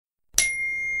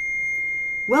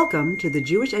Welcome to the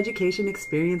Jewish Education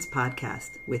Experience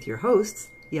podcast with your hosts,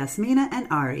 Yasmina and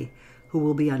Ari, who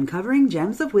will be uncovering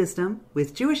gems of wisdom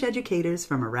with Jewish educators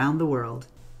from around the world.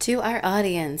 To our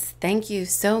audience, thank you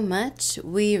so much.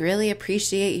 We really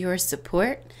appreciate your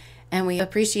support, and we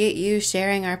appreciate you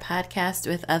sharing our podcast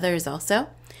with others also.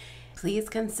 Please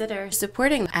consider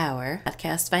supporting our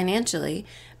podcast financially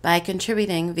by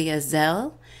contributing via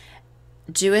Zelle,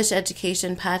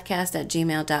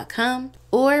 jewisheducationpodcast@gmail.com,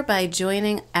 or by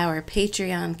joining our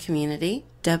Patreon community,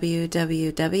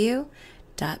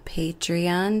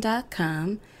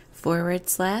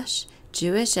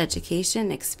 www.patreon.com/Jewish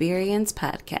Education Experience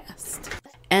Podcast.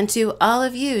 And to all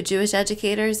of you Jewish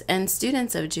educators and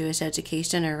students of Jewish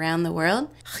education around the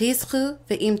world, chizchu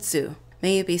ve'imtzu.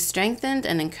 May you be strengthened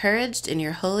and encouraged in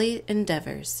your holy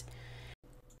endeavors.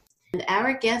 And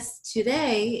our guest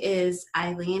today is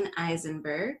Eilleen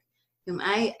Eisenberg, whom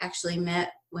I actually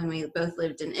met when we both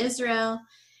lived in Israel.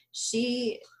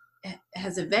 She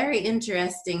has a very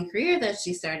interesting career that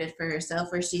she started for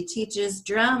herself, where she teaches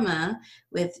drama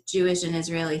with Jewish and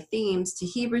Israeli themes to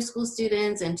Hebrew school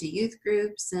students and to youth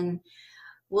groups. And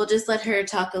we'll just let her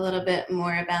talk a little bit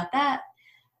more about that.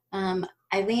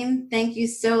 Eilleen, thank you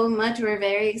so much. We're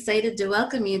very excited to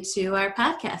welcome you to our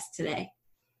podcast today.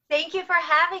 Thank you for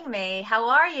having me. How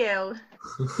are you?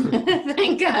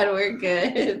 Thank God we're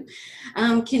good.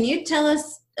 Can you tell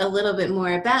us a little bit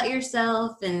more about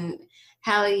yourself and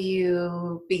how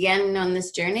you began on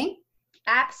this journey?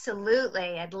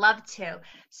 Absolutely. I'd love to.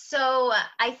 So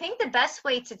I think the best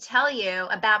way to tell you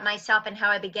about myself and how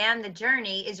I began the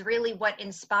journey is really what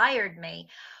inspired me.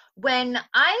 When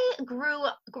I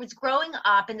was growing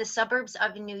up in the suburbs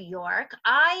of New York,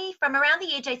 from around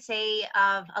the age, I'd say,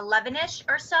 of 11-ish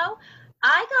or so,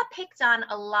 I got picked on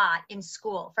a lot in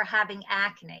school for having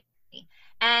acne.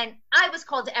 And I was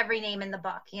called every name in the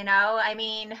book, I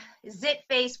mean, zit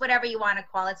face, whatever you want to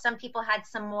call it. Some people had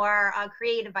some more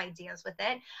creative ideas with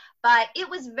it, but it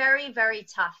was very, very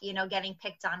tough, getting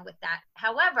picked on with that.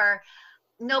 However,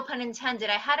 no pun intended,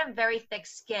 I had a very thick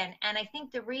skin. And I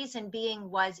think the reason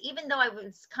being was, even though I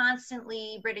was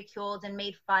constantly ridiculed and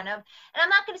made fun of, and I'm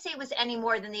not going to say it was any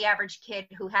more than the average kid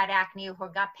who had acne or who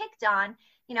got picked on,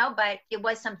 but it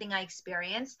was something I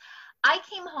experienced. I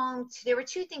came home there were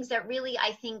two things that really,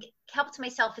 I think, helped my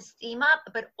self-esteem up,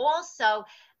 but also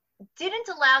didn't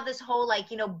allow this whole,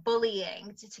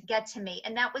 bullying to get to me.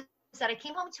 And that was that I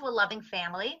came home to a loving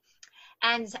family.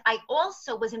 And I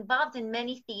also was involved in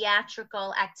many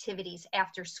theatrical activities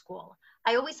after school.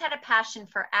 I always had a passion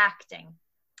for acting.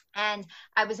 And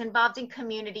I was involved in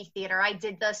community theater. I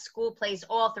did the school plays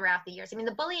all throughout the years. I mean,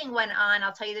 the bullying went on,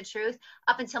 I'll tell you the truth,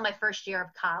 up until my first year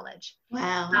of college.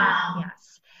 Wow.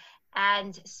 Yes.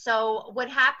 And so what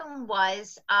happened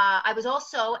was I was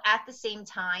also at the same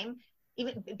time,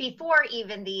 even before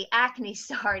the acne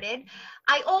started,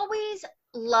 I always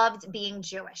loved being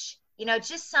Jewish.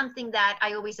 Just something that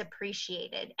I always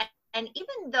appreciated. And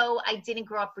even though I didn't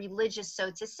grow up religious, so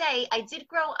to say, I did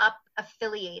grow up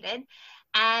affiliated.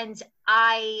 And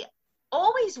I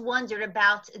always wondered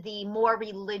about the more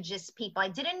religious people. I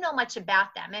didn't know much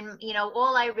about them. And,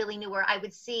 all I really knew were I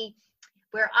would see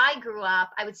where I grew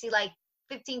up, I would see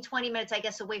 15, 20 minutes, I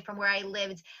guess, away from where I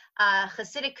lived,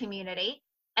 Hasidic community.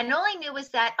 And all I knew was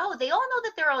that, they all know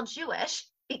that they're all Jewish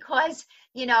because,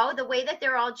 the way that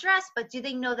they're all dressed, but do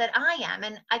they know that I am?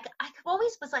 And I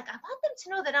always was like, I want them to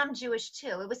know that I'm Jewish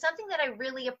too. It was something that I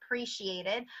really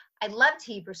appreciated. I loved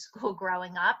Hebrew school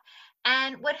growing up.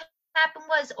 And what happened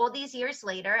was, all these years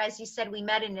later, as you said, we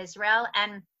met in Israel.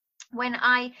 And when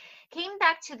I came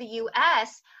back to the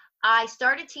U.S., I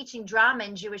started teaching drama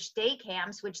in Jewish day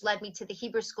camps, which led me to the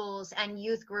Hebrew schools and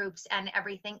youth groups and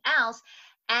everything else.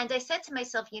 And I said to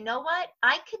myself, you know what?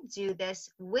 I could do this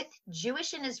with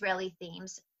Jewish and Israeli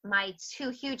themes, my two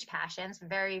huge passions,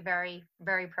 very, very,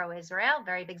 very pro-Israel,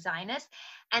 very big Zionist.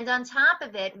 And on top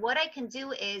of it, what I can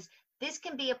do is this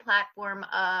can be a platform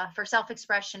for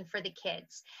self-expression for the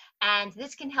kids. And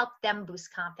this can help them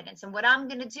boost confidence. And what I'm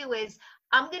going to do is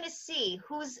I'm going to see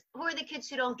who are the kids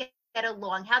who don't get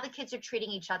along, how the kids are treating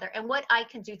each other, and what I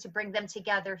can do to bring them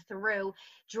together through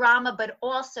drama, but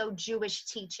also Jewish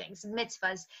teachings,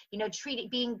 mitzvahs,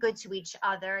 being good to each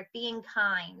other, being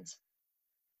kind.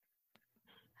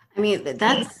 I mean,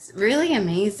 that's really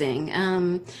amazing.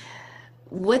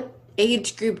 What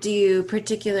age group do you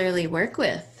particularly work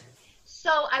with?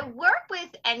 So I work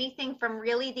with anything from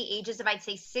really the ages of, I'd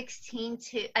say 6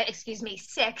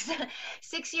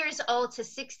 years old to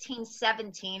 16,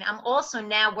 17. I'm also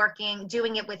now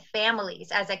doing it with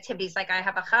families as activities. Like I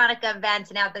have a Hanukkah event,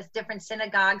 and now there's different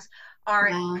synagogues are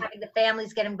having the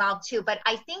families get involved too. But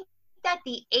I think that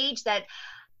the age that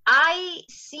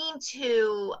I'd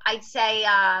say,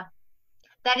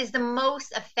 that is the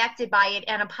most affected by it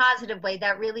in a positive way,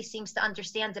 that really seems to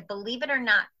understand it. Believe it or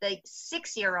not, the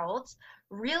 6-year-olds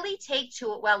really take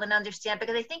to it well and understand,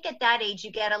 because I think at that age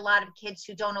you get a lot of kids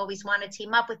who don't always want to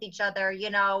team up with each other,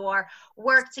 or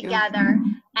work together.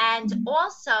 And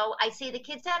also I say the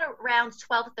kids that are around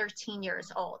 12, 13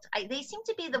 years old, they seem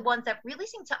to be the ones that really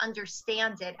seem to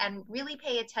understand it and really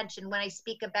pay attention when I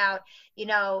speak about,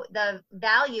 the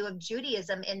value of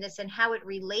Judaism in this and how it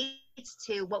relates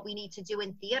to what we need to do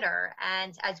in theater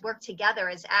and as work together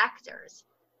as actors.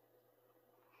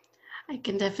 I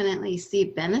can definitely see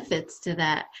benefits to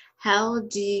that. How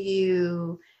do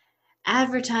you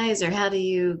advertise, or how do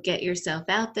you get yourself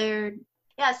out there?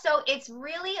 Yeah, so it's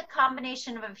really a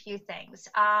combination of a few things.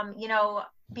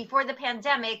 Before the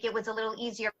pandemic, it was a little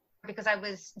easier because I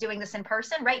was doing this in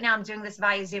person. Right now, I'm doing this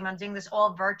via Zoom. I'm doing this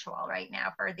all virtual right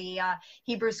now for the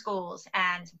Hebrew schools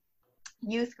and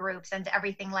youth groups and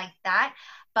everything like that.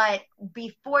 But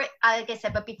before, like I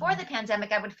said, before the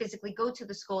pandemic, I would physically go to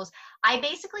the schools. I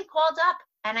basically called up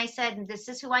and I said, this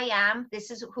is who I am. This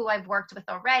is who I've worked with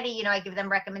already. I give them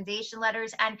recommendation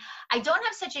letters. And I don't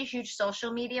have such a huge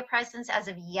social media presence as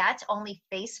of yet, only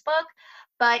Facebook.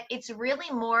 But it's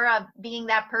really more of being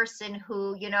that person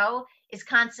who, is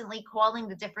constantly calling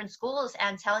the different schools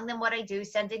and telling them what I do,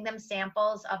 sending them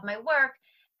samples of my work.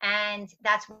 And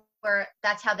that's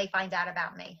how they find out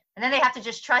about me. And then they have to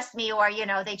just trust me, or,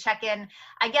 they check in.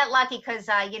 I get lucky because,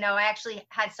 I actually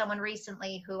had someone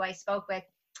recently who I spoke with.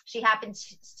 She happened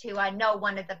to know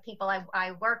one of the people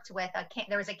I worked with.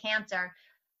 There was a cantor.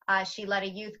 She led a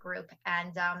youth group,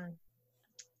 and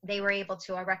they were able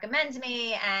to recommend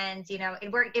me. And,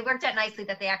 it worked out nicely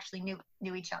that they actually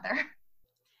knew each other.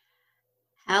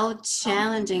 How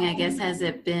challenging, I guess, has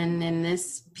it been in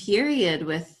this period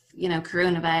with,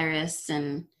 coronavirus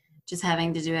and just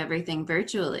having to do everything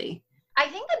virtually? I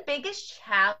think the biggest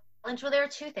challenge, well, there are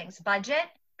two things. Budget,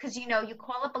 because, you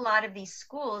call up a lot of these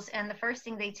schools and the first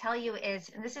thing they tell you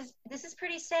is, and this is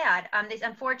pretty sad.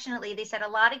 Unfortunately, they said a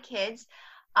lot of kids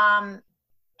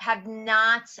have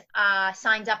not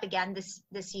signed up again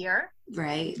this year.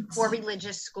 Right. For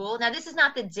religious school. Now, this is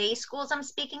not the day schools I'm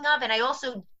speaking of. And I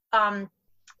also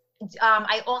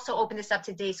open this up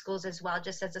to day schools as well,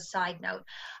 just as a side note.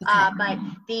 Okay. But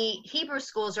the Hebrew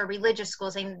schools or religious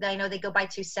schools, I know they go by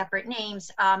two separate names.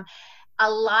 A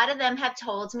lot of them have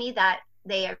told me that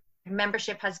their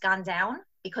membership has gone down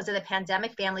because of the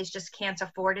pandemic. Families just can't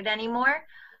afford it anymore.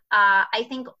 I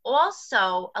think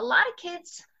also a lot of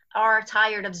kids are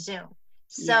tired of Zoom.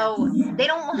 So they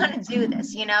don't want to do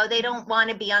this, they don't want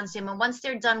to be on Zoom. And once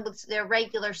they're done with their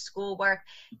regular schoolwork,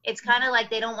 it's kind of like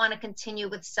they don't want to continue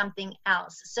with something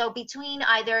else. So between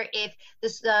either if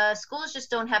the schools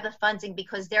just don't have the funding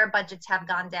because their budgets have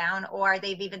gone down, or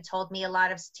they've even told me a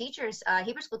lot of teachers,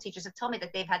 Hebrew school teachers have told me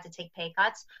that they've had to take pay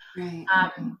cuts. Right.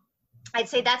 I'd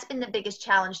say that's been the biggest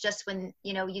challenge, just when,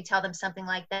 you tell them something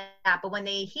like that. But when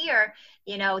they hear,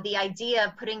 the idea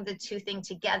of putting the two things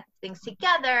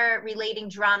together, relating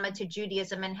drama to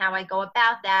Judaism and how I go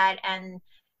about that, and,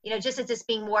 just as this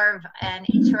being more of an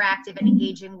interactive and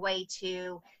engaging way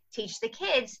to teach the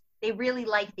kids, they really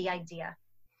like the idea.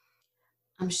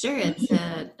 I'm sure it's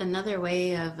another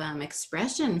way of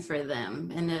expression for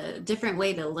them and a different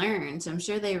way to learn. So I'm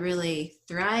sure they really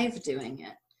thrive doing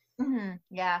it. Mm-hmm.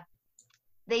 Yeah.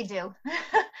 They do.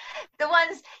 The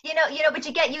ones,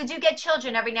 but you do get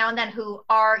children every now and then who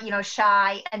are,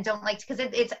 shy and don't like to, because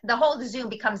it's the whole Zoom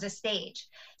becomes a stage.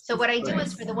 So what I do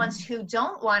is for the ones who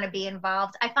don't want to be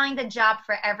involved, I find a job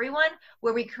for everyone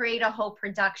where we create a whole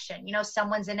production.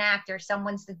 Someone's an actor,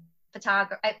 someone's the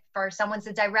photographer, someone's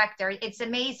the director. It's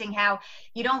amazing how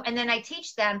and then I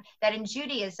teach them that in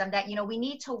Judaism that, we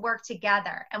need to work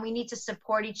together and we need to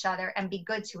support each other and be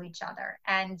good to each other.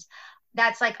 And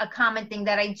that's like a common thing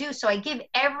that I do. So I give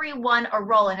everyone a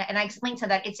role in it, and I explain to them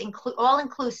that it's all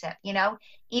inclusive.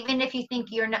 Even if you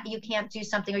think you can't do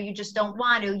something or you just don't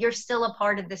want to, you're still a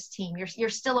part of this team. You're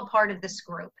still a part of this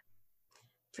group.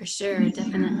 For sure,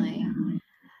 definitely.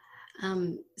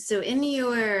 So in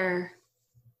your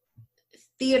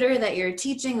theater that you're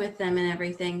teaching with them and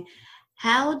everything,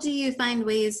 how do you find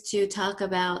ways to talk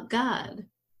about God?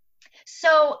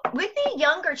 So with the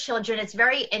younger children, it's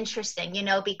very interesting,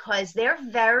 because they're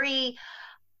very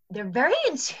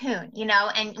in tune,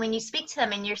 and when you speak to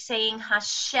them and you're saying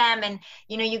Hashem and,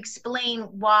 you explain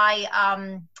why,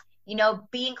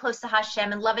 being close to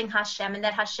Hashem and loving Hashem and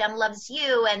that Hashem loves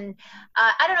you. And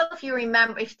I don't know if you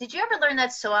remember, did you ever learn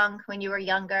that song when you were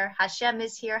younger? Hashem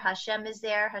is here, Hashem is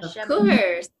there, Hashem. Of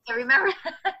course. You remember?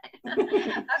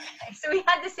 Okay, so we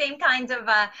had the same kinds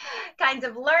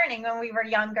of learning when we were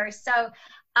younger. So,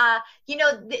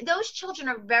 those children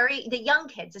are the young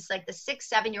kids, it's like the 6,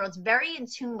 7-year-olds, very in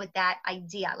tune with that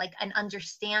idea, like, and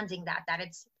understanding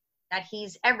that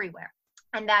he's everywhere.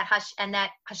 And that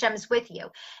Hashem is with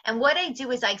you. And what I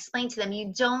do is I explain to them,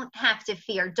 you don't have to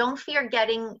fear. Don't fear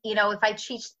getting, if I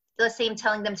teach, let's say I'm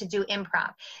telling them to do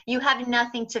improv, you have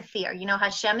nothing to fear.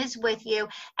 Hashem is with you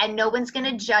and no one's going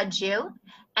to judge you.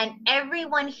 And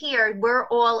everyone here, we're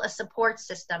all a support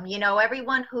system.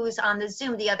 Everyone who's on the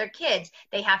Zoom, the other kids,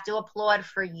 they have to applaud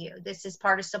for you. This is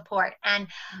part of support. And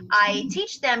I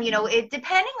teach them,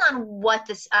 depending on what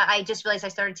this, I just realized I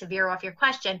started to veer off your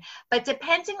question, but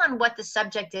depending on what the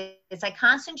subject is, I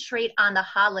concentrate on the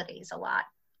holidays a lot.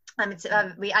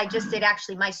 I just did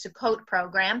actually my Sukkot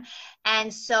program.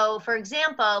 And so, for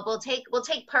example, we'll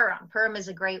take Purim. Purim is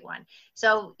a great one.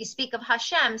 So you speak of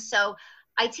Hashem. So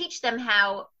I teach them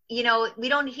how, we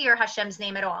don't hear Hashem's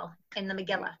name at all in the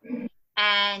Megillah.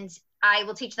 And I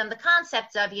will teach them the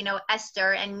concept of,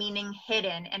 Esther and meaning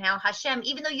hidden, and how Hashem,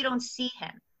 even though you don't see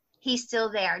him, he's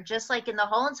still there. Just like in the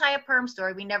whole entire Purim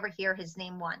story, we never hear his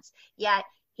name once. Yet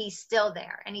he's still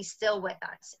there and he's still with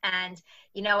us. And,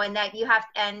 and that you have,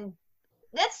 and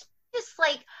that's just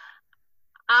like,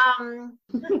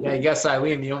 yeah, I guess,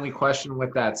 Eilleen, the only question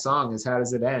with that song is, how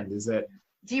does it end?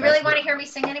 Do you really want to hear me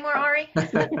sing anymore, Ari?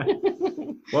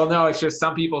 Well, no, it's just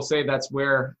some people say that's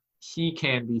where he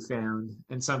can be found,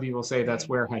 and some people say that's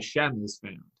where Hashem is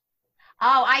found.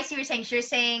 Oh, I see what you're saying. So you're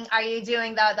saying, are you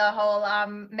doing the whole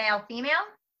male female?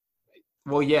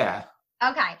 Well, yeah.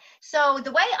 Okay. So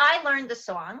the way I learned the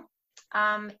song,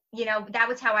 that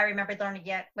was how I remembered learning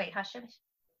it. Wait, Hashem.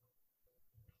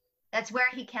 That's where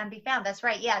he can be found. That's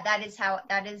right. Yeah, that is how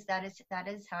I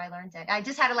learned it. I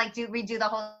just had to redo the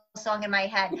whole song in my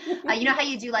head. You know how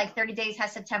you do like 30 days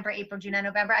has September, April, June, and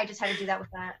November? I just had to do that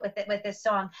with this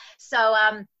song. So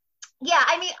yeah,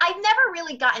 I mean, I've never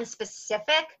really gotten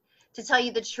specific, to tell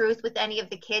you the truth, with any of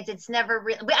the kids. It's never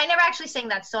really, I never actually sang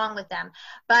that song with them,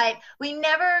 but we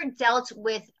never dealt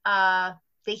with the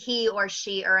he or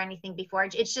she or anything before.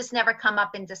 It's just never come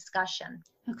up in discussion.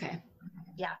 Okay.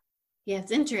 Yeah. Yeah,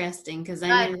 it's interesting because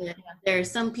I know that there are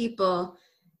some people,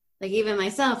 like even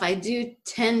myself, I do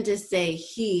tend to say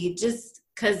he just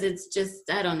because it's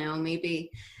just, I don't know, maybe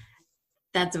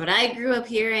that's what I grew up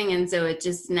hearing. And so it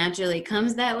just naturally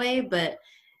comes that way. But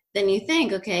then you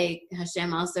think, okay,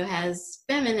 Hashem also has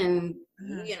feminine,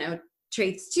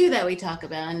 traits too that we talk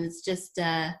about. And it's just,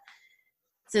 so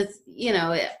it's,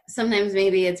 sometimes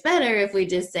maybe it's better if we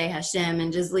just say Hashem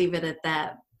and just leave it at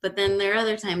that. But then there are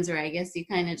other times where I guess you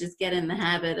kind of just get in the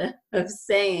habit of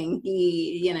saying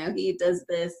he, he does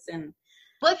this. And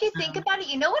well, if you think about it,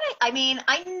 you know what I mean?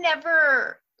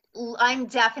 I'm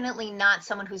definitely not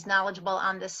someone who's knowledgeable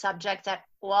on this subject at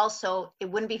all. So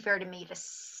it wouldn't be fair to me to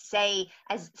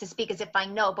speak as if I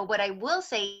know. But what I will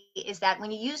say is that when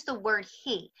you use the word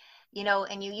he,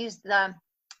 and you use the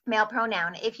male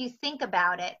pronoun, if you think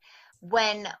about it,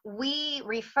 when we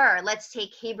refer, let's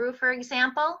take Hebrew, for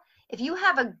example. If you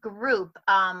have a group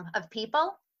of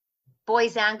people,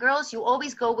 boys and girls, you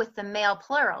always go with the male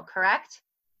plural, correct?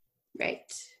 Right.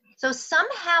 So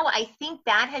somehow I think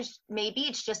that maybe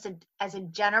it's just as a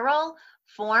general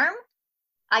form.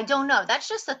 I don't know. That's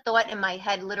just a thought in my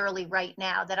head literally right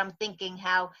now, that I'm thinking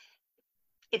how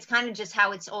it's kind of just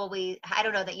how it's always, I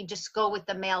don't know, that you just go with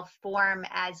the male form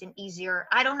as an easier,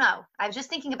 I don't know. I was just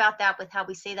thinking about that with how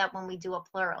we say that when we do a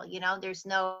plural, there's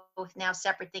no now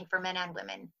separate thing for men and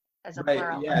women as a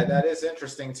plural. Yeah, that is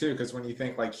interesting too, because when you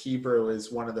think like Hebrew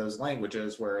is one of those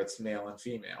languages where it's male and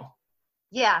female.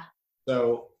 Yeah.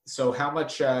 So how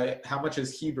much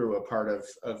is Hebrew a part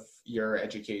of your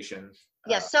education?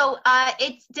 Yeah, so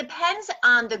it depends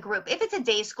on the group. If it's a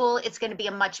day school, it's going to be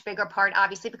a much bigger part,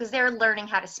 obviously, because they're learning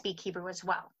how to speak Hebrew as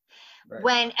well.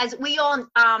 Right. As we all,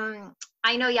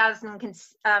 I know Yasmin can,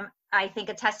 I think,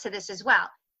 attest to this as well.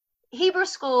 Hebrew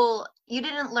school, you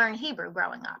didn't learn Hebrew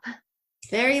growing up.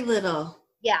 Very little.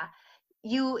 Yeah.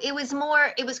 Did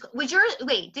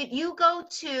you go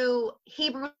to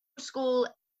Hebrew school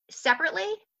separately?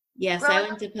 Yes, I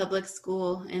went to public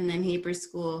school and then Hebrew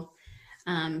school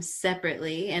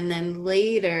separately. And then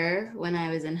later, when I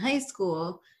was in high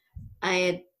school, I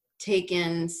had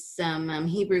taken some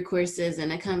Hebrew courses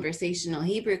in a conversational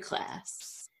Hebrew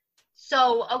class.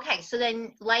 So, okay. So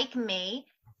then, like me,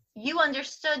 you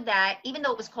understood that even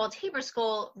though it was called Hebrew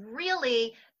school,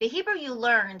 really the Hebrew you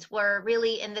learned were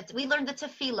really we learned the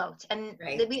tefillot, and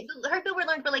right. the Hebrew we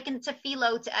learned were like in the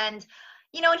tefillot, and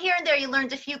and here and there you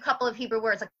learned a couple of Hebrew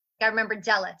words. Like I remember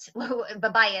delet,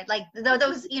 babayit, like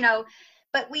those,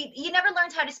 but you never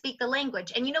learned how to speak the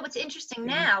language. And you know what's interesting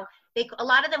now? A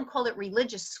lot of them call it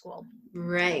religious school.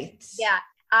 Right. Yeah.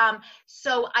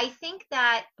 So I think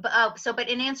that, but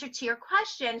in answer to your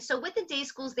question, so with the day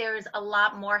schools, there is a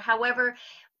lot more. However,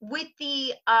 with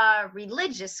the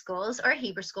religious schools or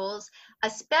Hebrew schools,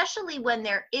 especially when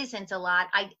there isn't a lot,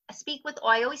 I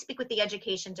always speak with the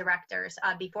education directors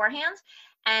beforehand,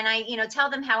 and I, tell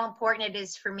them how important it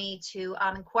is for me to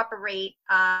incorporate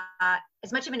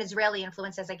as much of an Israeli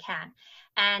influence as I can.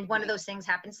 And one of those things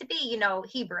happens to be,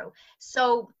 Hebrew.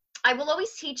 So I will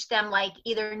always teach them like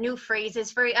either new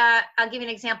phrases for, I'll give you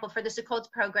an example for the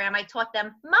Sukkot program. I taught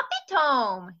them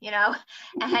mapitom,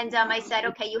 and I said,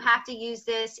 okay, you have to use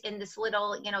this in this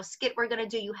little, skit we're going to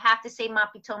do. You have to say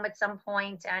mapitom at some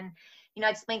point, and,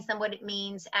 explain to them what it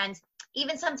means. And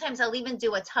even sometimes I'll even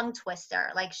do a tongue twister,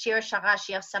 like shir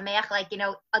sharash yav sameach, like,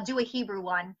 I'll do a Hebrew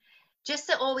one just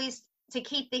to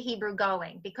keep the Hebrew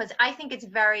going, because I think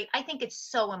it's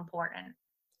so important.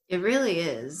 It really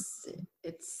is.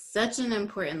 It's such an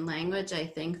important language, I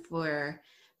think, for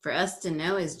us to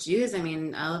know as Jews. I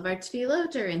mean, all of our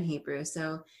tefillot are in Hebrew,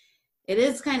 so it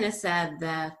is kind of sad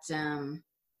that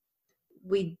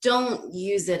we don't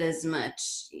use it as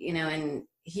much, in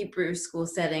Hebrew school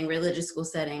setting, religious school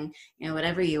setting,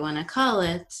 whatever you want to call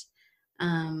it.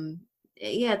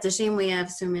 Yeah, it's a shame we have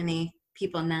so many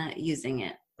people not using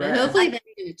it, but hopefully that's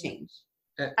going to change.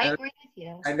 I agree with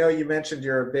you. I know you mentioned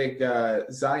you're a big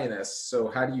Zionist, so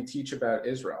how do you teach about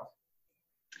Israel?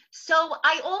 So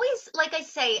I always, like I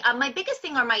say, my biggest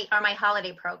thing are my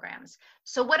holiday programs.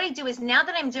 So what I do is, now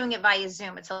that I'm doing it via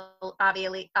Zoom, it's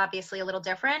obviously a little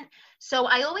different. So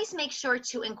I always make sure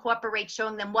to incorporate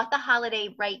showing them what the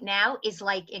holiday right now is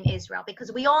like in Israel,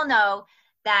 because we all know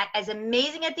that as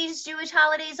amazing as these Jewish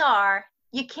holidays are,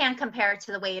 you can't compare it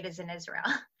to the way it is in Israel.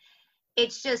 You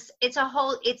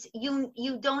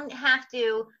don't have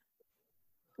to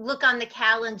look on the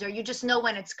calendar. You just know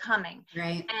when it's coming.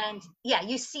 Right. And yeah,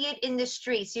 you see it in the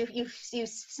streets. You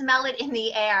smell it in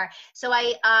the air. So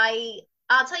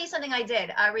I'll tell you something I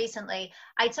did recently.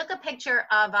 I took a picture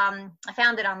of, I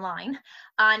found it online,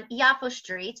 on Yafo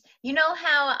Street. You know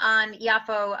how on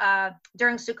Yafo,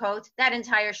 during Sukkot, that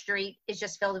entire street is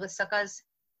just filled with sukkahs?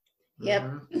 Yep.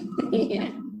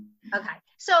 Yeah. Okay.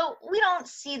 So we don't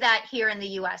see that here in the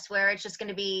U.S., where it's just going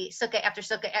to be sukkah after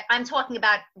sukkah. I'm talking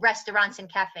about restaurants and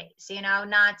cafes,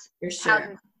 not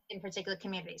houses in particular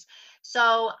communities.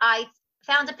 So I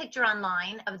found a picture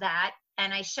online of that,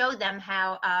 and I showed them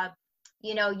how,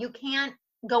 you can't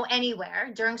go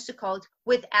anywhere during Sukkot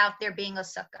without there being a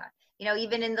sukkah.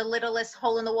 Even in the littlest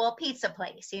hole-in-the-wall pizza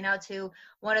place, to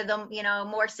one of them,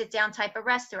 more sit-down type of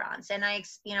restaurants. And I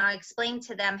explained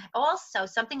to them also,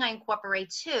 something I incorporate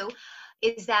too,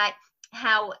 is that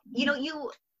how,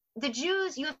 the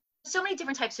Jews, you have so many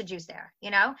different types of Jews there,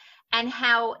 and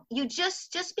how you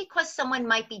just because someone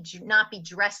might not be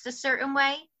dressed a certain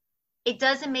way, it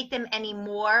doesn't make them any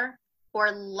more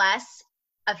or less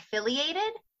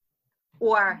affiliated.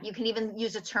 Or you can even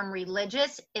use the term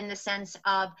religious, in the sense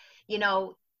of,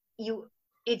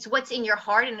 it's what's in your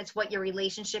heart, and it's what your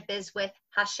relationship is with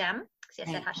Hashem. See, I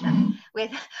said Hashem.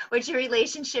 With what your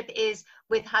relationship is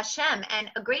with Hashem.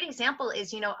 And a great example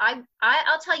is,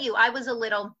 I'll tell you, I was a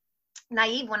little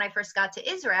naive when I first got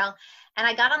to Israel, and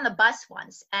I got on the bus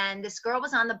once, and this girl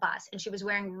was on the bus, and she was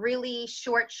wearing really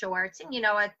short shorts, and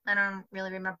I don't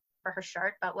really remember her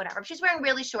shirt, but whatever. She's wearing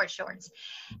really short shorts,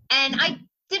 and I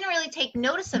didn't really take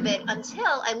notice of it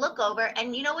until I look over,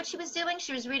 and you know what she was doing?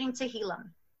 She was reading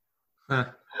Tehillim. Huh.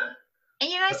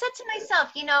 And I said to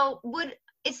myself,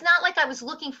 it's not like I was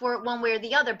looking for it one way or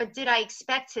the other, but did I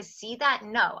expect to see that?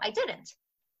 No, I didn't.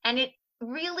 And it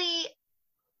really,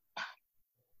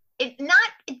 it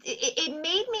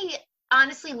made me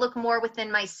honestly look more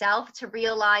within myself to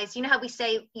realize, how we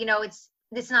say, it's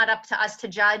not up to us to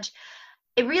judge.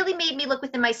 It really made me look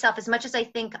within myself. As much as I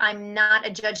think I'm not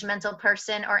a judgmental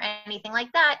person or anything like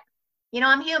that,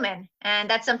 I'm human, and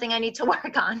that's something I need to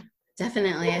work on.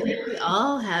 Definitely. I think we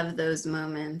all have those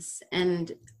moments,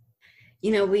 and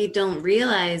we don't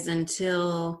realize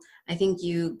until, I think,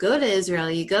 you go to Israel,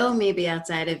 you go maybe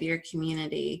outside of your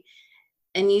community,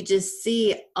 and you just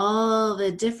see all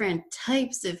the different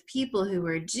types of people who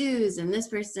are Jews, and this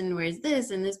person wears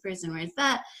this, and this person wears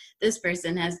that. This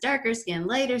person has darker skin,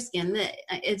 lighter skin.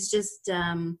 It's just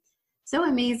so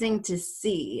amazing to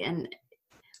see. And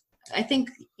I think,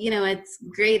 it's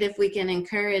great if we can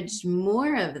encourage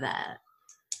more of that.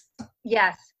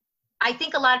 Yes. I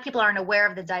think a lot of people aren't aware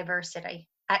of the diversity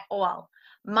at all.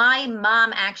 My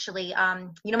mom actually,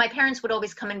 my parents would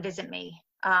always come and visit me.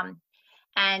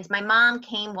 And my mom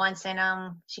came once,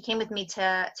 and she came with me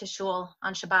to shul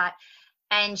on Shabbat.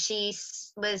 and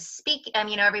was speaking.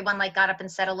 Everyone like got up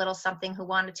and said a little something who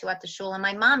wanted to at the shul. And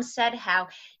my mom said how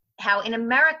in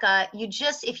America,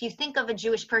 if you think of a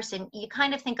Jewish person, you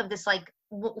kind of think of this like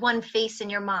one face in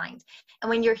your mind. And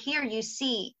when you're here, you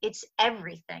see it's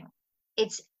everything.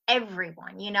 It's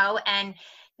everyone, and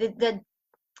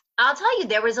I'll tell you,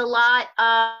 there was a lot.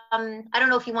 I don't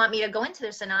know if you want me to go into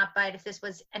this or not, but if this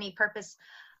was any purpose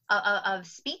of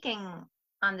speaking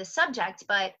on the subject,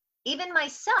 but even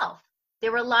myself,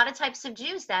 there were a lot of types of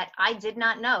Jews that I did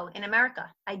not know in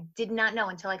America. I did not know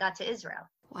until I got to Israel.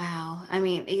 Wow. I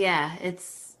mean, yeah,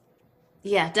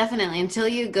 definitely. Until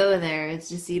you go there, it's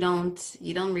just, you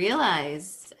don't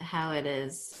realize how it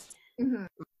is. Mm-hmm.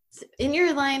 In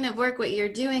your line of work, what you're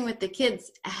doing with the kids,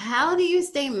 how do you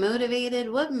stay motivated?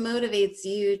 What motivates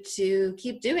you to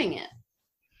keep doing it?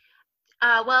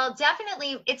 Well,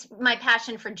 definitely, it's my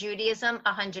passion for Judaism,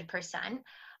 100%.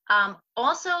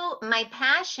 Also, my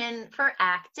passion for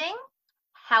acting.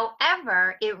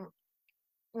 However, it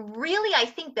really, I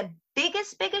think the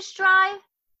biggest drive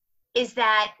is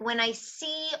that when I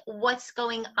see what's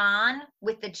going on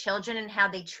with the children and how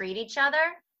they treat each other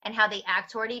and how they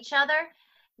act toward each other,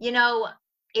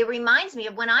 it reminds me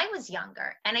of when I was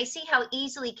younger, and I see how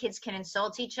easily kids can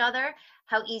insult each other,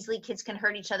 how easily kids can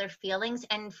hurt each other's feelings.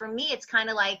 And for me, it's kind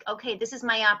of like, okay, this is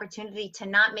my opportunity to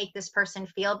not make this person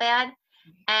feel bad.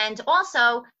 And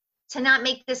also to not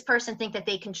make this person think that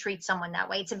they can treat someone that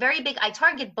way. It's a very big, I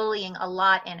target bullying a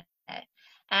lot in it.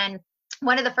 And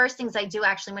one of the first things I do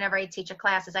actually whenever I teach a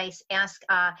class is I ask,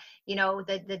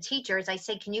 the teachers, I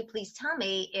say, can you please tell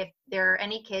me if there are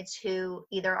any kids who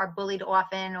either are bullied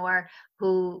often or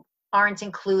who aren't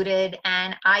included?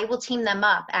 And I will team them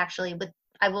up actually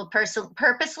I will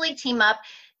purposely team up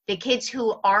the kids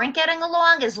who aren't getting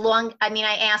along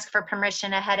I ask for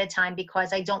permission ahead of time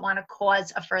because I don't want to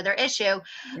cause a further issue,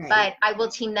 right. But I will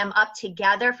team them up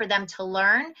together for them to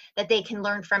learn that they can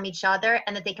learn from each other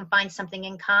and that they can find something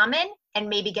in common and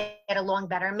maybe get along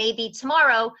better. Maybe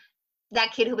tomorrow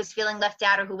that kid who was feeling left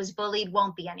out or who was bullied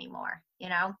won't be anymore,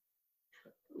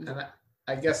 And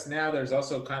I guess now there's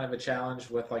also kind of a challenge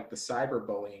with like the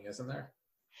cyberbullying, isn't there?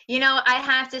 I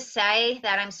have to say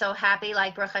that I'm so happy,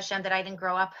 like Baruch Hashem, that I didn't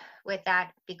grow up with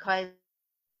that, because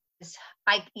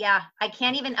I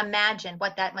can't even imagine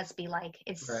what that must be like.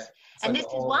 It's right. And like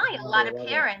this is why a lot of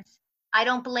parents, I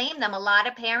don't blame them. A lot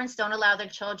of parents don't allow their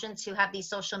children to have these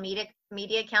social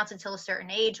media accounts until a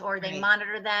certain age, or they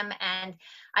monitor them. And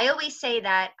I always say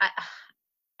that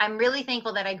I'm really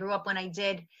thankful that I grew up when I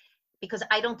did, because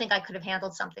I don't think I could have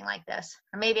handled something like this.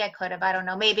 Or maybe I could have, I don't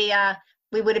know. Maybe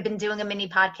we would have been doing a mini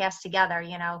podcast together,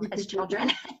 as children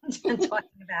and talking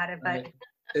about it. But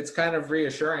it's kind of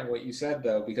reassuring what you said,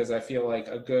 though, because I feel like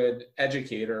a good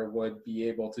educator would be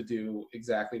able to do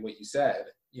exactly what you said,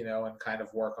 and kind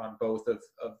of work on both of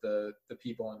the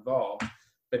people involved.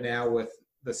 But now with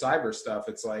the cyber stuff,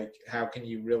 it's like, how can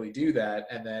you really do that?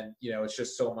 And then, it's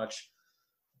just so much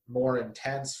more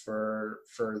intense for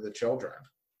the children.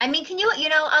 I mean, can you,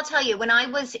 I'll tell you, when I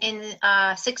was in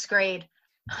 6th grade,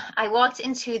 I walked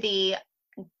into the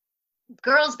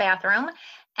girls' bathroom,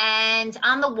 and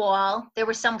on the wall, there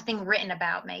was something written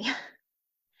about me.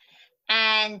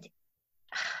 And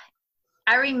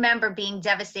I remember being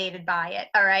devastated by it,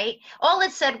 all right? All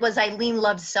it said was, Eilleen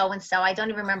loves so-and-so. I don't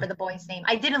even remember the boy's name.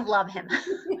 I didn't love him.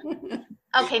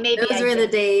 Okay, maybe those were the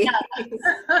days. Yeah.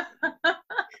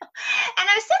 And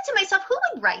I said to myself, who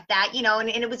would write that? And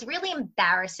it was really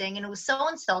embarrassing, and it was so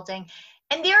insulting.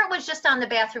 And there it was, just on the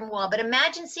bathroom wall. But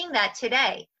imagine seeing that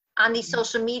today on these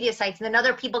social media sites, and then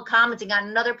other people commenting on,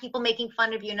 and other people making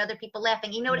fun of you, and other people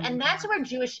laughing. And that's where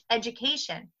Jewish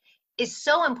education is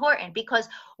so important, because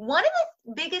one of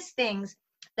the biggest things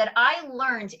that I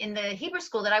learned in the Hebrew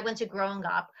school that I went to growing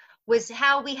up was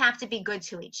how we have to be good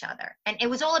to each other. And it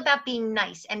was all about being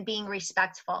nice and being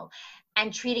respectful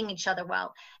and treating each other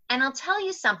well. And I'll tell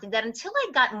you something, that until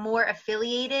I got more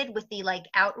affiliated with the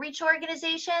outreach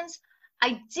organizations,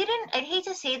 I'd hate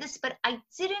to say this, but I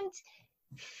didn't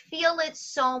feel it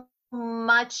so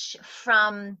much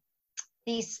from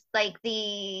these,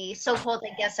 the so-called,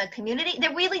 I guess, a community.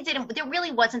 There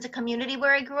really wasn't a community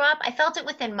where I grew up. I felt it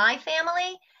within my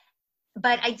family,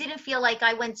 but I didn't feel like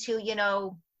I went to,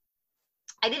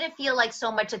 I didn't feel like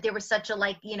so much that there was such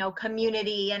a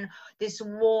community and this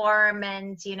warm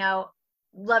and,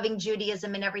 loving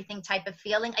Judaism and everything type of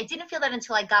feeling. I didn't feel that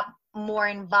until I got more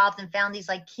involved and found these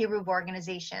Kiruv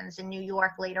organizations in New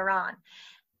York later on.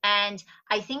 And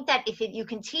I think that if you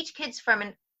can teach kids from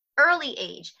an early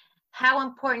age how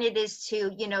important it is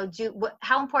to,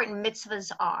 how important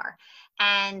mitzvahs are,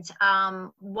 and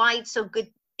why it's so good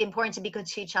important to be good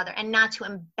to each other and not to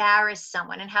embarrass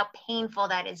someone, and how painful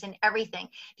that is and everything.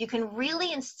 If you can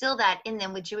really instill that in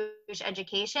them with Jewish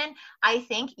education, I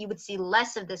think you would see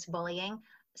less of this bullying,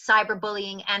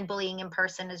 cyberbullying, and bullying in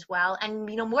person as well. And,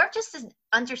 more of just this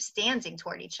understanding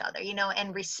toward each other,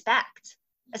 and respect,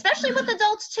 especially with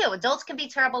adults too. Adults can be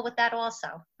terrible with that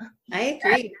also. I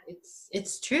agree.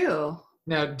 It's true.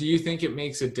 Now, do you think it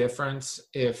makes a difference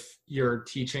if you're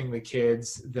teaching the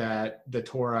kids that the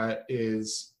Torah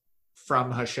is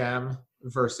from Hashem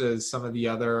versus some of the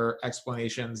other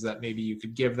explanations that maybe you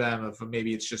could give them, of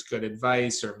maybe it's just good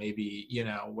advice, or maybe,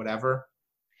 whatever?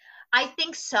 I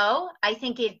think so. I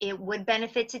think it would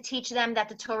benefit to teach them that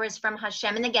the Torah is from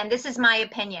Hashem. And again, this is my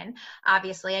opinion.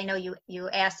 Obviously, I know you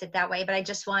asked it that way, but I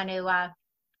just want to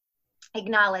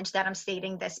acknowledge that I'm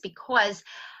stating this, because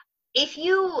if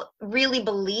you really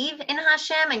believe in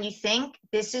Hashem and you think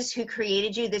this is who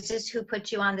created you, this is who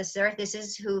put you on this earth, this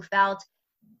is who felt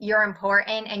you're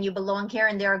important and you belong here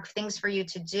and there are things for you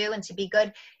to do and to be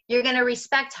good, you're going to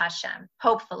respect Hashem,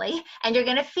 hopefully, and you're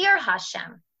going to fear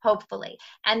Hashem, hopefully.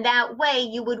 And that way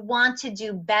you would want to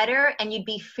do better and you'd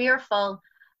be fearful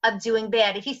of doing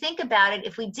bad. If you think about it,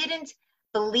 if we didn't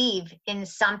believe in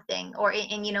something, or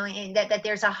in that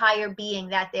there's a higher being,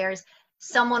 that there's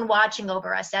someone watching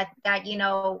over us, that think of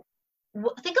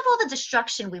all the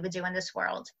destruction we would do in this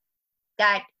world,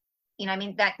 that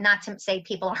that, not to say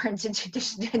people aren't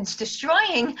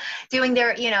destroying, doing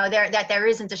their, that there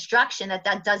isn't destruction,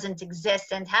 that doesn't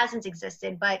exist and hasn't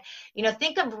existed. But,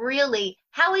 think of really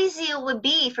how easy it would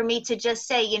be for me to just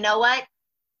say, you know what,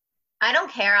 I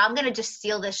don't care. I'm going to just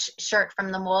steal this shirt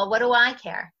from the mall. What do I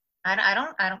care? I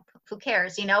don't, who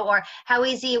cares, or how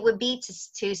easy it would be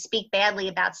to speak badly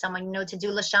about someone, to do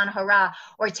Lashon Hara,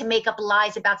 or to make up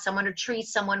lies about someone, or treat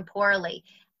someone poorly.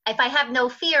 If I have no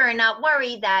fear and not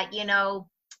worry that,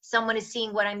 someone is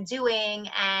seeing what I'm doing,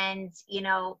 and,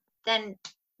 then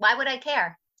why would I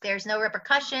care? There's no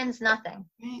repercussions, nothing.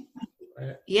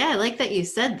 Right. Yeah, I like that you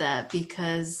said that,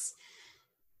 because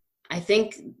I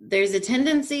think there's a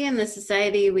tendency in the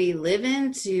society we live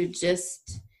in to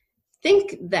just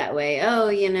think that way. Oh,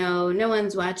 no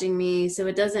one's watching me, so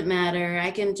it doesn't matter.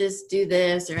 I can just do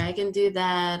this, or I can do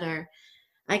that, or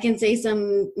I can say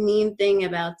some mean thing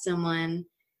about someone,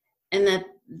 and that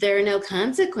there are no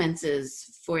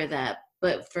consequences for that.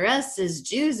 But for us as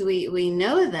Jews, we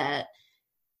know that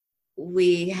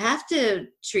we have to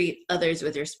treat others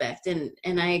with respect.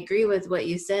 And I agree with what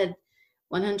you said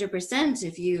 100%.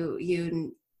 If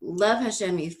you love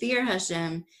Hashem, you fear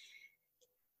Hashem,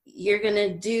 you're going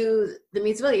to do the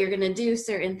mitzvot, you're going to do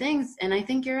certain things. And I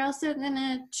think you're also going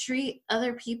to treat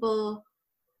other people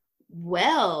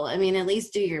well. I mean, at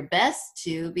least do your best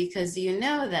to, because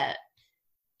that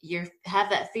you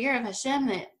have that fear of Hashem,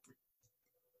 that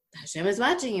Hashem is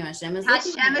watching you. Hashem is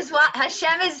Hashem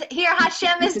is here.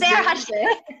 Hashem is there. Hashem.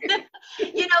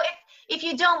 If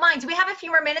you don't mind, do we have a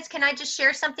few more minutes? Can I just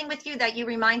share something with you that you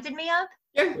reminded me of?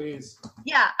 Sure. Please.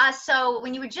 Yeah. So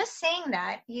when you were just saying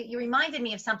that, you reminded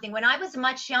me of something. When I was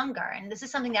much younger, and this is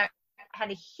something that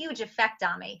had a huge effect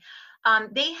on me,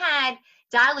 they had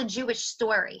dial a Jewish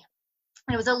story.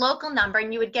 And it was a local number,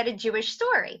 and you would get a Jewish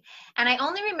story. And I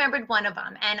only remembered one of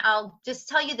them. And I'll just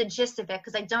tell you the gist of it,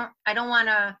 because I don't want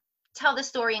to tell the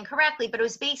story incorrectly, but it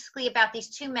was basically about these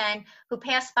two men who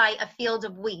passed by a field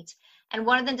of wheat. And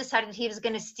one of them decided he was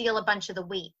going to steal a bunch of the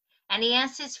wheat. And he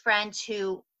asked his friend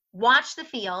to watch the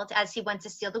field as he went to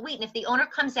steal the wheat. And if the owner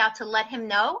comes out, to let him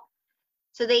know,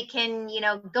 so they can,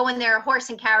 go in their horse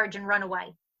and carriage and run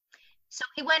away. So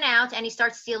he went out and he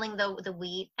starts stealing the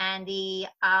wheat. And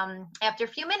after a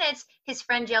few minutes, his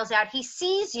friend yells out, "He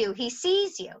sees you, he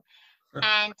sees you."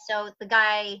 And so the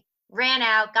guy ran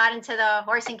out, got into the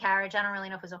horse and carriage. I don't really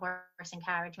know if it was a horse and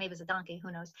carriage. Maybe it was a donkey,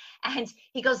 who knows. And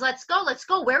he goes, let's go.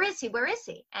 Where is he? Where is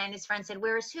he? And his friend said,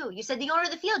 where is who? You said the owner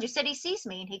of the field. You said he sees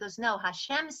me. And he goes, no,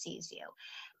 Hashem sees you.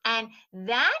 And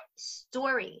that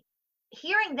story,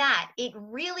 hearing that, it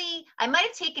really, I might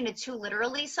have taken it too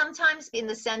literally sometimes, in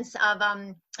the sense of,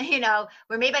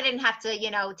 where maybe I didn't have to,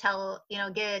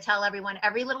 tell everyone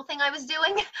every little thing I was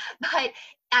doing. But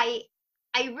I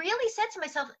really said to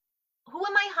myself, who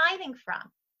am I hiding from?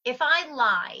 If I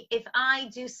lie, if I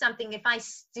do something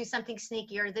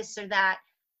sneaky or this or that,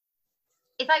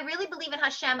 if I really believe in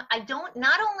Hashem,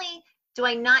 not only do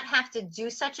I not have to do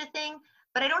such a thing,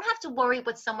 but I don't have to worry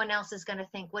what someone else is going to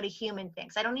think, what a human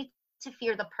thinks. I don't need to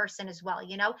fear the person as well,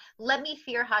 let me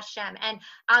fear Hashem. And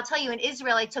I'll tell you, in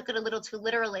Israel, I took it a little too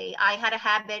literally. I had a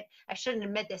habit, I shouldn't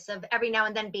admit this, of every now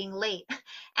and then being late.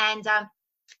 And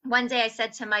one day I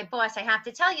said to my boss, I have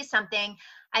to tell you something.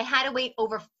 I had to wait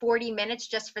over 40 minutes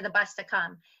just for the bus to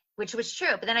come, which was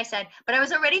true. But then I said, but I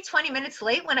was already 20 minutes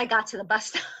late when I got to the bus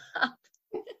stop.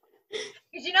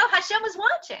 Because Hashem was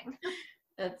watching.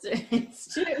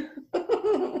 It's true.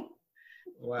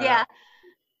 Wow. Yeah.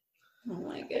 Oh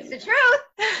my goodness. It's the truth.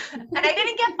 And I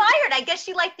didn't get fired. I guess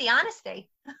she liked the honesty.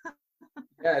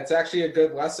 Yeah, it's actually a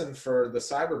good lesson for the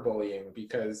cyberbullying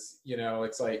because,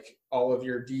 it's like all of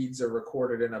your deeds are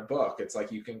recorded in a book. It's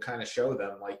like you can kind of show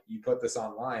them, like you put this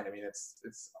online. I mean, it's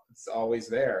always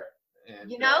there.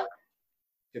 And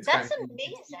it's that's kind of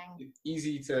amazing.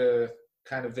 Easy to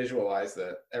kind of visualize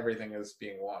that everything is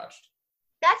being watched.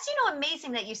 That's,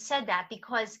 amazing that you said that,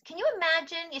 because can you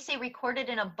imagine, you say recorded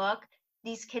in a book,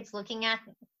 these kids looking at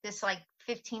this like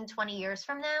 15, 20 years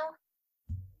from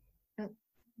now,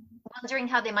 wondering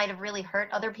how they might have really hurt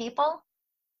other people?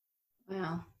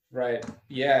 Wow. Right.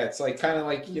 Yeah. It's like kind of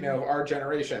like, our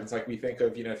generations, like we think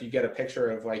of, if you get a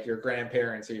picture of like your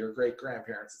grandparents or your great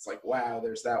grandparents, it's like, wow,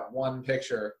 there's that one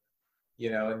picture,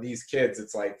 and these kids,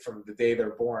 it's like from the day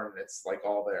they're born, it's like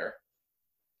all there.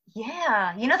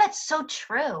 Yeah. That's so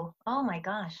true. Oh my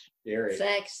gosh. Scary. It's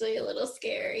actually a little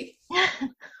scary.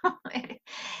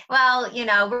 Well,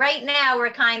 right now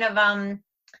we're kind of,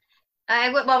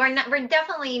 we're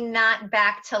definitely not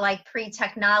back to like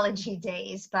pre-technology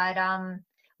days, but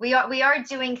we are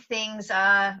doing things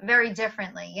very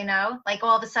differently. Like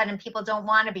all of a sudden people don't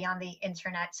want to be on the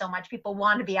internet so much. People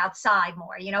want to be outside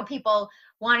more. People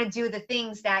want to do the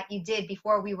things that you did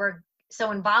before we were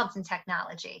so involved in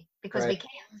technology, because we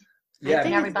can't. Yeah,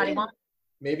 and everybody wants.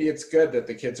 Maybe it's good that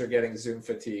the kids are getting Zoom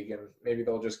fatigue, and maybe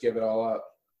they'll just give it all up.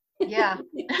 Yeah.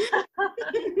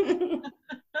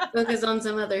 Focus on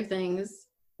some other things.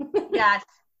 Yes.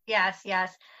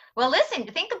 Well, listen,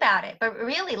 think about it. But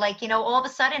really, like, all of a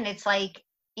sudden it's like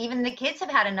even the kids have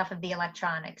had enough of the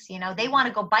electronics. They want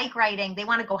to go bike riding. They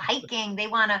want to go hiking. They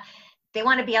want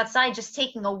to be outside just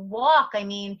taking a walk. I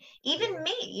mean, even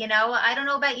me, I don't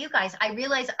know about you guys. I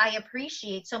realize I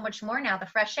appreciate so much more now the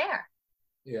fresh air.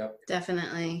 Yeah.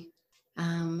 Definitely.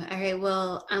 All right,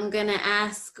 well, I'm going to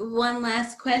ask one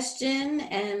last question,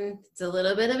 and it's a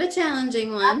little bit of a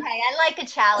challenging one. Okay, I like a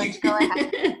challenge. Go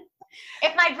ahead.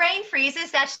 If my brain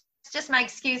freezes, that's just my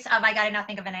excuse. Oh my God, I don't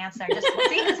think of an answer. Just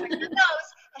see,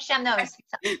 Hashem knows.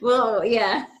 Well,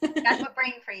 yeah. That's what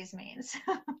brain freeze means.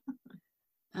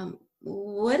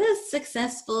 What does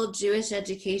successful Jewish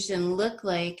education look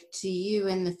like to you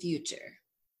in the future?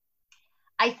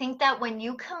 I think that when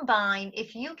you combine,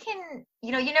 if you can,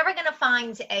 you're never going to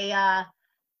find a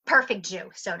perfect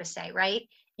Jew, so to say, right?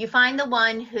 You find the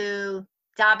one who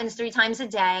davens 3 times a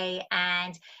day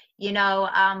and,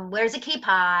 wears a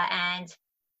kippah and,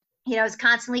 is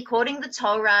constantly quoting the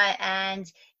Torah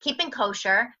and keeping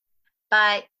kosher,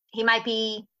 but he might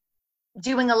be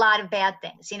doing a lot of bad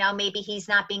things. Maybe he's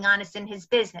not being honest in his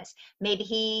business. Maybe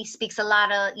he speaks a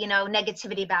lot of,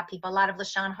 negativity about people, a lot of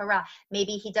lashon hara.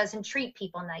 Maybe he doesn't treat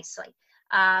people nicely.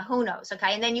 Who knows?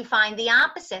 Okay. And then you find the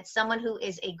opposite, someone who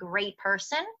is a great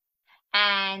person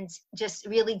and just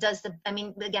really does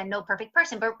again, no perfect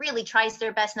person, but really tries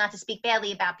their best not to speak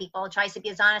badly about people, tries to be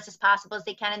as honest as possible as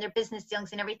they can in their business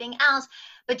dealings and everything else.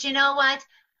 But you know what?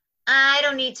 I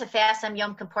don't need to fast on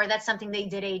Yom Kippur. That's something they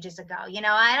did ages ago.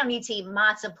 I don't need to eat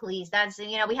matzah, please. That's,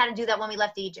 we had to do that when we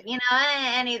left Egypt,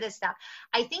 any of this stuff.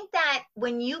 I think that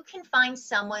when you can find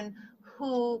someone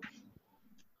who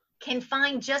can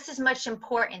find just as much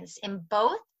importance in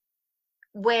both,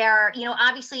 where,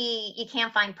 obviously you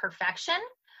can't find perfection,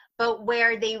 but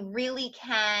where they really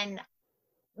can,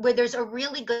 where there's a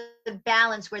really good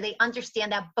balance where they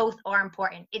understand that both are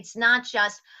important. It's not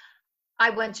just, I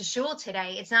went to shul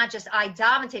today. It's not just I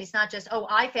davened. It's not just, oh,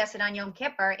 I fasted on Yom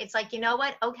Kippur. It's like, you know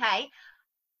what? Okay,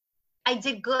 I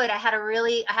did good. I had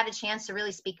a chance to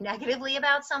really speak negatively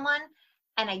about someone,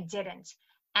 and I didn't.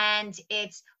 And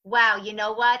it's, wow, you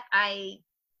know what? I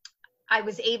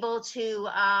was able to,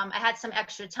 I had some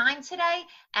extra time today,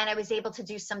 and I was able to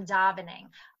do some davening.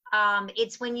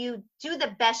 It's when you do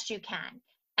the best you can,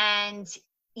 and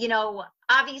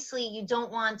obviously you don't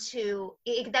want to,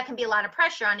 that can be a lot of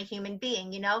pressure on a human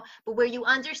being, but where you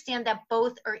understand that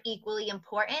both are equally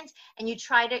important and you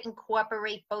try to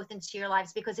incorporate both into your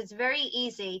lives, because it's very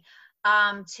easy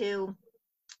to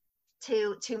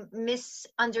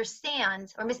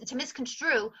misunderstand or to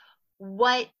misconstrue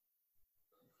what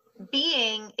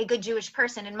being a good Jewish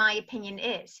person, in my opinion,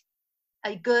 is.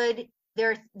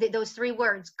 There are those 3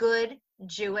 words, good,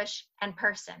 Jewish, and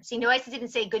person. So, I didn't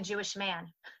say good Jewish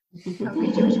man or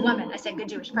good Jewish woman. I said good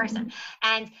Jewish person.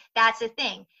 And that's the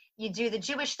thing. You do the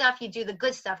Jewish stuff, you do the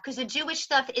good stuff, because the Jewish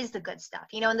stuff is the good stuff,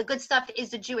 and the good stuff is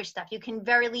the Jewish stuff. You can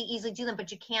very easily do them,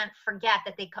 but you can't forget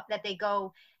that they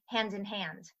go hand in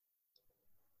hand.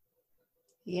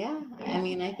 Yeah, I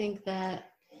mean, I think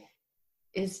that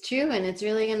is true, and it's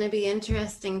really going to be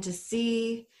interesting to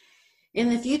see in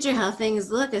the future how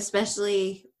things look,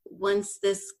 especially once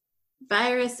this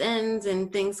virus ends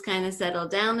and things kind of settle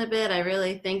down a bit. I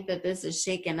really think that this is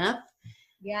shaken up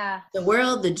Yeah. the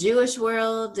world, the Jewish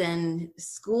world, and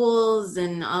schools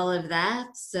and all of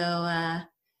that. So I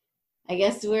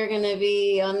guess we're going to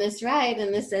be on this ride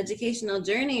and this educational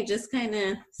journey, just kind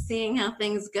of seeing how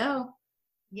things go.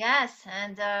 Yes,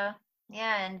 and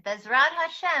yeah, and Bezrat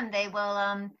Hashem, they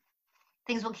will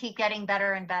things will keep getting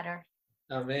better and better.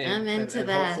 Amen. I'm into and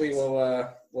that. Hopefully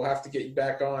we'll have to get you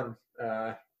back on,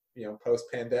 post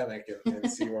pandemic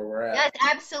and see where we're at. Yes,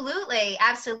 absolutely,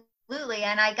 absolutely.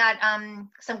 And I got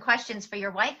some questions for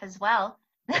your wife as well.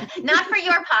 Not for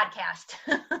your podcast.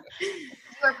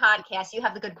 Your podcast. You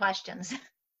have the good questions.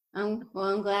 Well,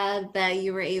 I'm glad that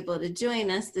you were able to join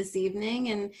us this evening,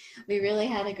 and we really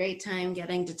had a great time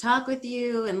getting to talk with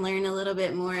you and learn a little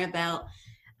bit more about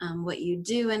what you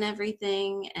do and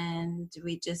everything. And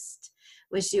we just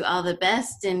wish you all the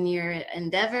best in your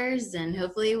endeavors, and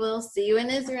hopefully we'll see you in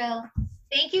Israel.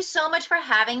 Thank you so much for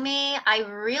having me. I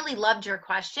really loved your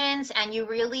questions, and you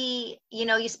really,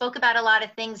 you spoke about a lot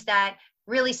of things that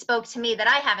really spoke to me that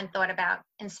I haven't thought about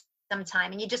in some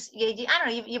time. And you I don't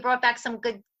know, you brought back some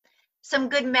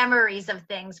good memories of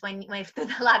things when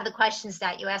a lot of the questions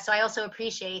that you asked. So I also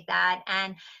appreciate that.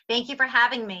 And thank you for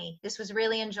having me. This was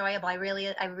really enjoyable. I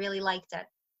really liked it.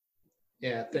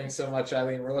 Yeah, thanks so much,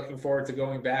 Eilleen. We're looking forward to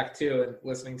going back too and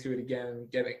listening to it again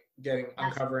and getting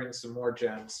uncovering some more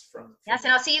gems from. Yes,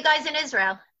 and I'll see you guys in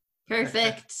Israel.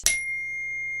 Perfect.